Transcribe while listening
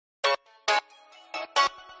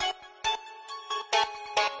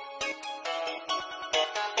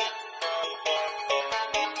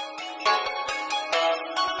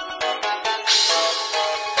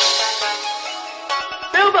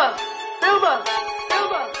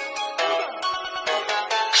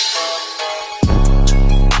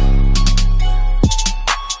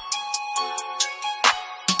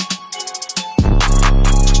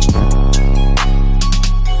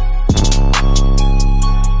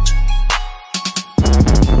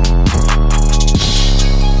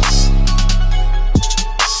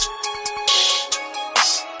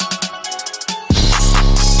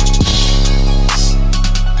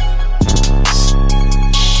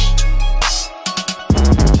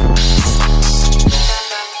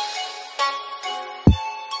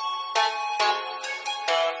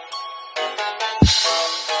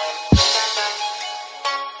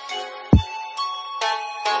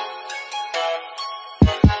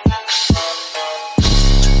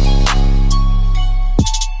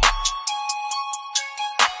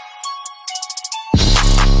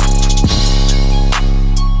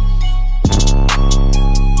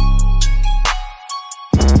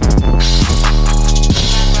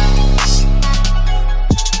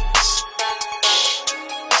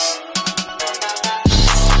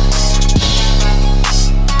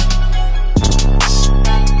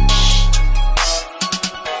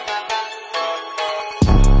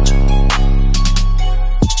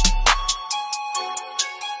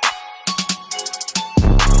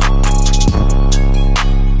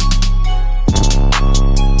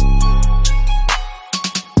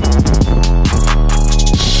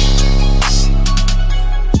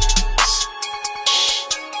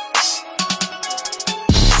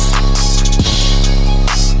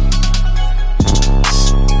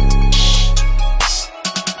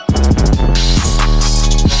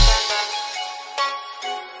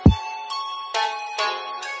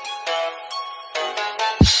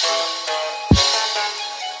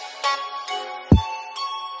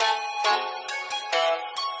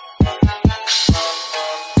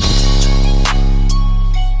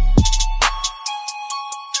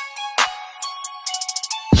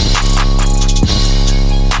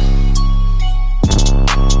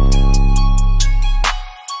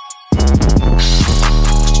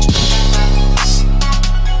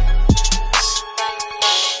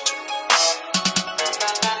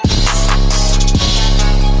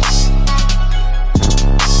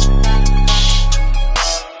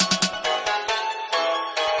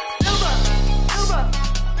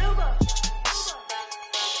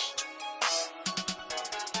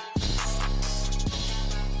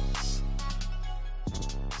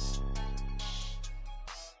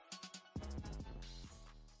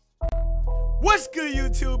What's good,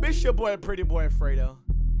 YouTube? It's your boy Prettyboyfredo,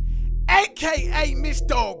 aka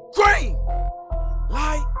Mr. Green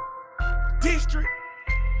Light District,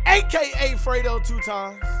 aka Fredo 2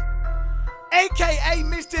 times, aka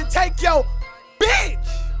Mr. Take Your Bitch.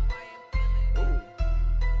 Ooh,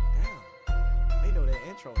 damn, they know that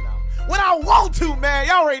intro now. When I want to, man,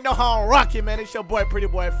 y'all already know how I'm rocking, man. It's your boy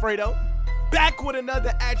Prettyboyfredo, back with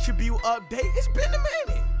another attribute update. It's been a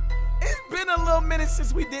minute. It's been a little minute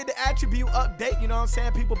since we did the attribute update, you know what I'm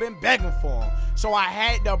saying? People been begging for them. So I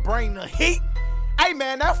had to bring the heat. Hey,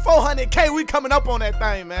 man, that 400K, we coming up on that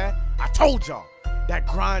thing, man. I told y'all, that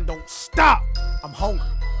grind don't stop. I'm hungry.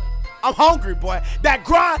 I'm hungry, boy. That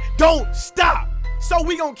grind don't stop. So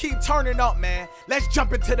we gonna keep turning up, man. Let's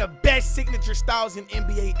jump into the best signature styles in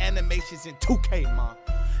NBA animations in 2K, man.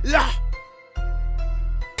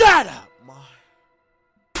 Got up.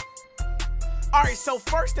 Alright, so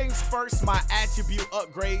first things first, my attribute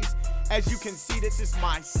upgrades. As you can see, this is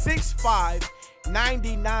my 6'5",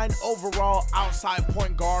 99 overall outside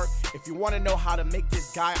point guard. If you want to know how to make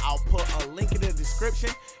this guy, I'll put a link in the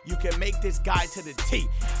description. You can make this guy to the T.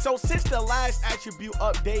 So since the last attribute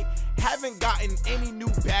update, haven't gotten any new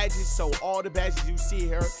badges. So all the badges you see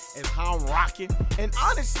here is how I'm rocking. And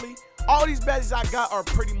honestly, all these badges I got are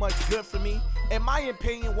pretty much good for me. In my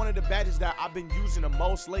opinion, one of the badges that I've been using the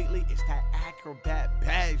most lately is that acrobat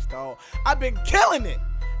badge, dog. I've been killing it.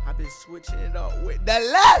 I've been switching it up with the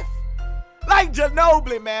left. Like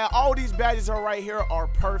Ginobili, man. All these badges are right here are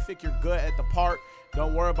perfect. You're good at the park.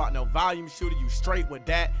 Don't worry about no volume shooter. You straight with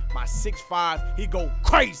that. My 6'5", he go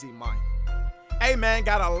crazy, man. Hey, man,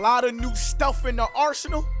 got a lot of new stuff in the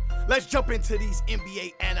arsenal. Let's jump into these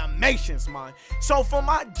NBA animations, man. So for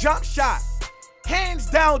my jump shot, hands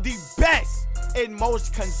down the best and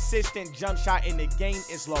most consistent jump shot in the game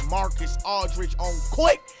is LaMarcus Aldridge on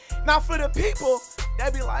quick. Now for the people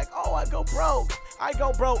that be like, oh, I go broke.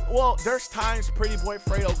 Well, there's times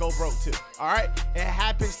Prettyboyfredo go broke too, all right? It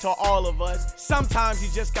happens to all of us. Sometimes you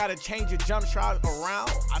just gotta change your jump shot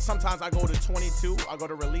around. Sometimes I go to 22, I go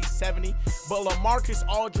to release 70, but LaMarcus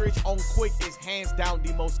Aldridge on quick is hands down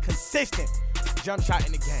the most consistent jump shot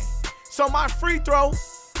in the game. So my free throw,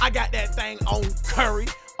 I got that thing on Curry.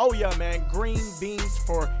 Oh yeah, man, green beans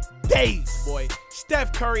for days, boy.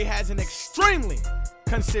 Steph Curry has an extremely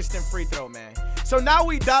consistent free throw, man. So now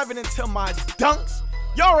we diving into my dunks.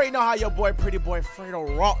 You already know how your boy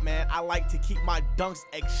Prettyboyfredo rock, man. I like to keep my dunks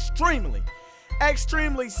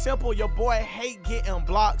extremely simple. Your boy hate getting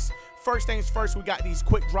blocks. First things first, we got these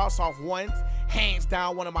quick drops off ones. Hands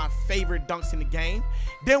down, one of my favorite dunks in the game.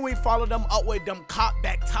 Then we follow them up with them cop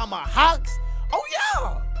back tomahawks. Oh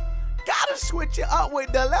yeah. Gotta switch it up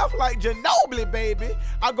with the left like Ginobili, baby.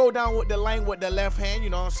 I go down with the lane with the left hand, you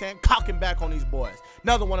know what I'm saying? Cocking back on these boys.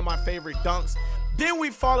 Another one of my favorite dunks. Then we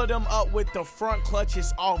follow them up with the front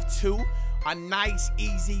clutches off 2. A nice,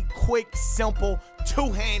 easy, quick, simple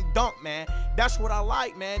two-hand dunk, man. That's what I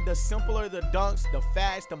like, man. The simpler the dunks, the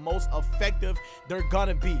fast, the most effective they're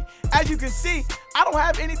gonna be. As you can see, I don't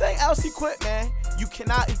have anything else equipped, man. You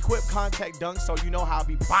cannot equip contact dunks, so you know how I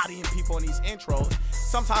be bodying people in these intros.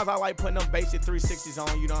 Sometimes I like putting them basic 360s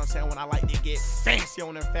on, you know what I'm saying, when I like to get fancy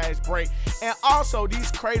on their fast break. And also,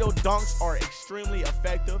 these cradle dunks are extremely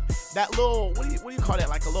effective. That little, what do you call that?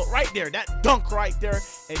 Like a little, right there, that dunk right there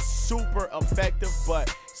is super effective,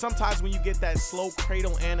 but sometimes when you get that slow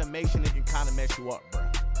cradle animation, it can kind of mess you up, bro.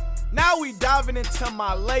 Now we diving into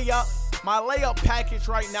my layup. My layup package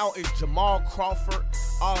right now is Jamal Crawford.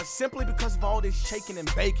 Simply because of all this shaking and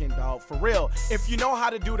baking, dog. For real. If you know how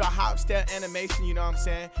to do the hop step animation, you know what I'm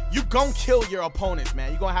saying, you gon' kill your opponents,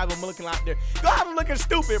 man. You gonna have them looking out there. You gonna have them looking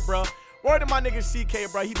stupid, bro. Word to my nigga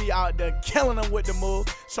CK, bro. He be out there killing them with the move.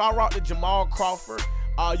 So I rock the Jamal Crawford.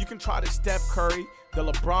 You can try the Steph Curry, the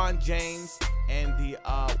LeBron James, and the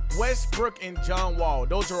Westbrook and John Wall.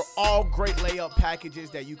 Those are all great layup packages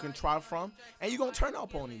that you can try from, and you're gonna turn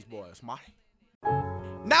up on these boys, man.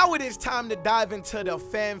 Now it is time to dive into the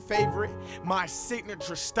fan favorite, my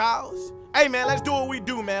signature styles. Hey man, let's do what we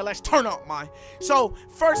do, man. Let's turn up, man. So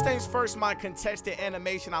first things first, my contested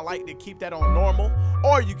animation, I like to keep that on normal,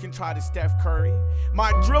 or you can try the Steph Curry.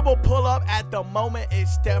 My dribble pull up at the moment is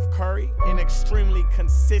Steph Curry, an extremely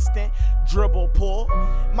consistent dribble pull.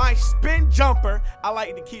 My spin jumper, I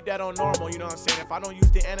like to keep that on normal, you know what I'm saying? If I don't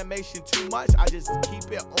use the animation too much, I just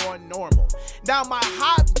keep it on normal. Now my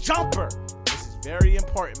hop jumper, very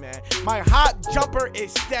important, man. My hot jumper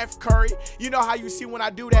is Steph Curry. You know how you see when I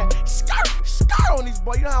do that skirt on these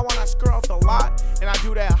boys. You know how when I skirt off the lot and I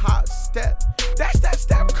do that hot step? That's that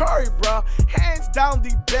Steph Curry, bro. Hands down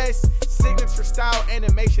the best signature style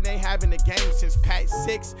animation they have in the game since patch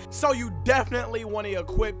 6. So you definitely want to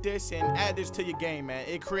equip this and add this to your game, man.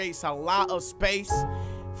 It creates a lot of space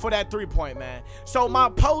for that 3-point, man. So my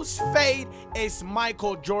post fade is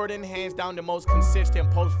Michael Jordan, hands down the most consistent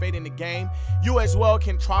post fade in the game. You as well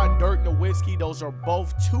can try Dirk Nowitzki. Those are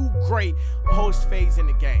both 2 great post fades in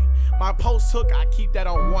the game. My post hook, I keep that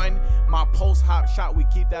on 1. My post hop shot, we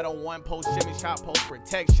keep that on 1. Post shimmy shot, post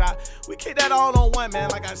protect shot, we keep that all on 1, man.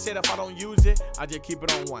 Like I said, if I don't use it, I just keep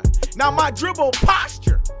it on 1. Now my dribble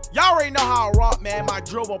posture, y'all already know how I rock, man. My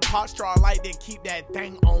dribble posture, I like to keep that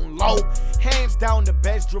thing on low. Hands down the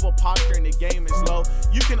best dribble posture in the game is low.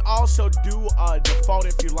 You can also do default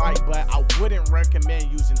if you like, but I wouldn't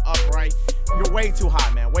recommend using upright. You're way too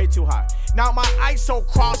high, man, way too high. Now my ISO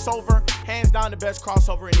crossover, hands down the best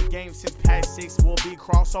crossover in the game since patch 6 will be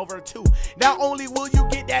crossover 2. Not only will you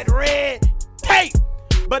get that red tape,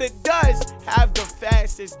 but it does have the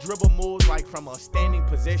fastest dribble moves, like from a standing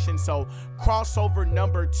position. So crossover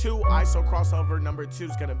number 2, ISO crossover number 2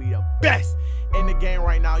 is gonna be the best in the game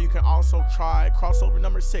right now. You can also try crossover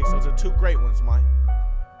number 6. Those are 2 great ones, man.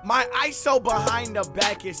 My ISO behind the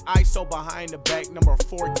back is ISO behind the back number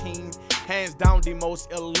 14. Hands down the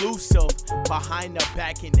most elusive behind the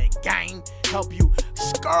back in the game. Help you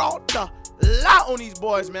skirt the lot on these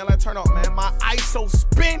boys, man. Let's turn up, man. My ISO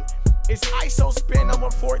spin, it's ISO spin number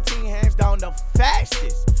 14, hands down the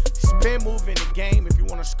fastest spin move in the game. If you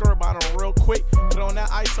want to skirt bottom real quick, put on that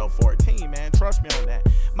ISO 14, man. Trust me on that.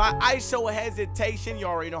 My ISO hesitation, you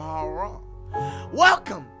already know how wrong.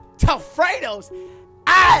 Welcome to Fredo's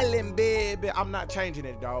Island, baby. I'm not changing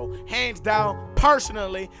it, though. Hands down,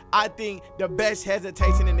 personally, I think the best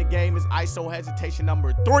hesitation in the game is ISO hesitation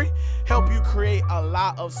number 3. Help you create a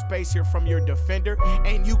lot of space here from your defender,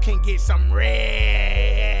 and you can get some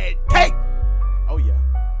red tape. Oh yeah,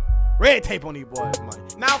 red tape on these boys, man.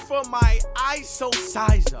 Now for my ISO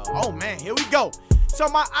size up. Oh man, here we go. So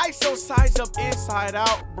my ISO size up inside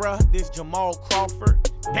out, bruh, this Jamal Crawford.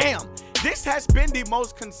 Damn, this has been the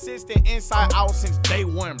most consistent inside out since day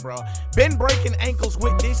 1, bro. Been breaking ankles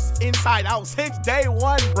with this inside out since day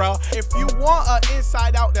 1, bro. If you want an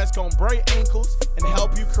inside out that's gonna break ankles and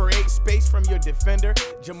help you create space from your defender,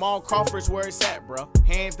 Jamal Crawford's where it's at, bro.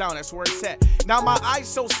 Hands down, that's where it's at. Now my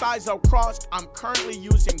ISO size up cross, I'm currently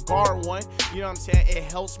using guard 1. You know what I'm saying? It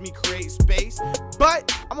helps me create space.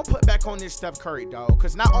 But I'm gonna put back on this Steph Curry, dog,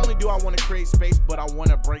 because not only do I want to create space, but I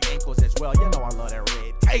want to break ankles as well. You know I love that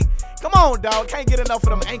red tape. Come on, dog. Can't get enough of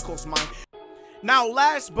them ankles, man. Now,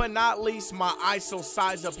 last but not least, my ISO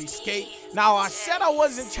size up escape. Now, I said I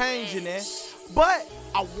wasn't changing it, but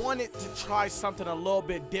I wanted to try something a little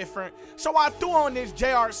bit different. So I threw on this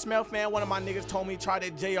J.R. Smith, man. One of my niggas told me try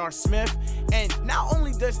that J.R. Smith. And not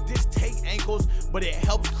only does this take ankles, but it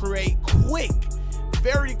helps create quick,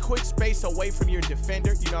 very quick space away from your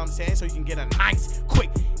defender. You know what I'm saying? So you can get a nice, quick,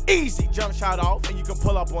 easy jump shot off, and you can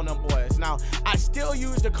pull up on them boys. Now, I still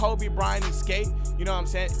use the Kobe Bryant escape. You know what I'm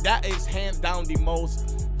saying? That is hands down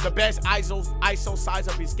the best ISO size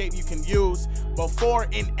up escape you can use before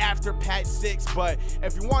and after patch 6. But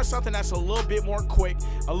if you want something that's a little bit more quick,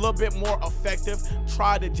 a little bit more effective,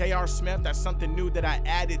 try the J.R. Smith. That's something new that I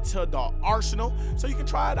added to the arsenal. So you can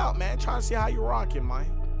try it out, man. Try and see how you rock it,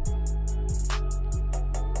 man.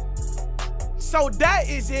 So that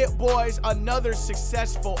is it, boys. Another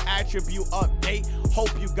successful attribute update. Hope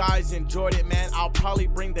you guys enjoyed it, man. I'll probably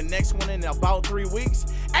bring the next one in about 3 weeks.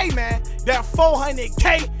 Hey, man, that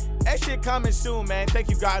 400K, that shit coming soon, man. Thank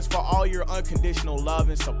you guys for all your unconditional love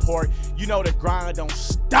and support. You know the grind don't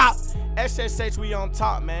stop. SSH, we on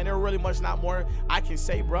top, man. There really much not more I can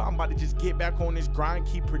say, bro. I'm about to just get back on this grind,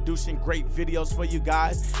 keep producing great videos for you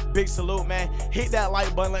guys. Big salute, man. Hit that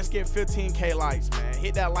like button. Let's get 15K likes, man.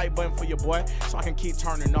 Hit that like button for your boy so I can keep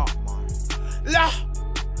turning up, man.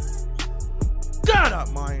 Got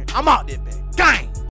up, man. I'm out there, baby.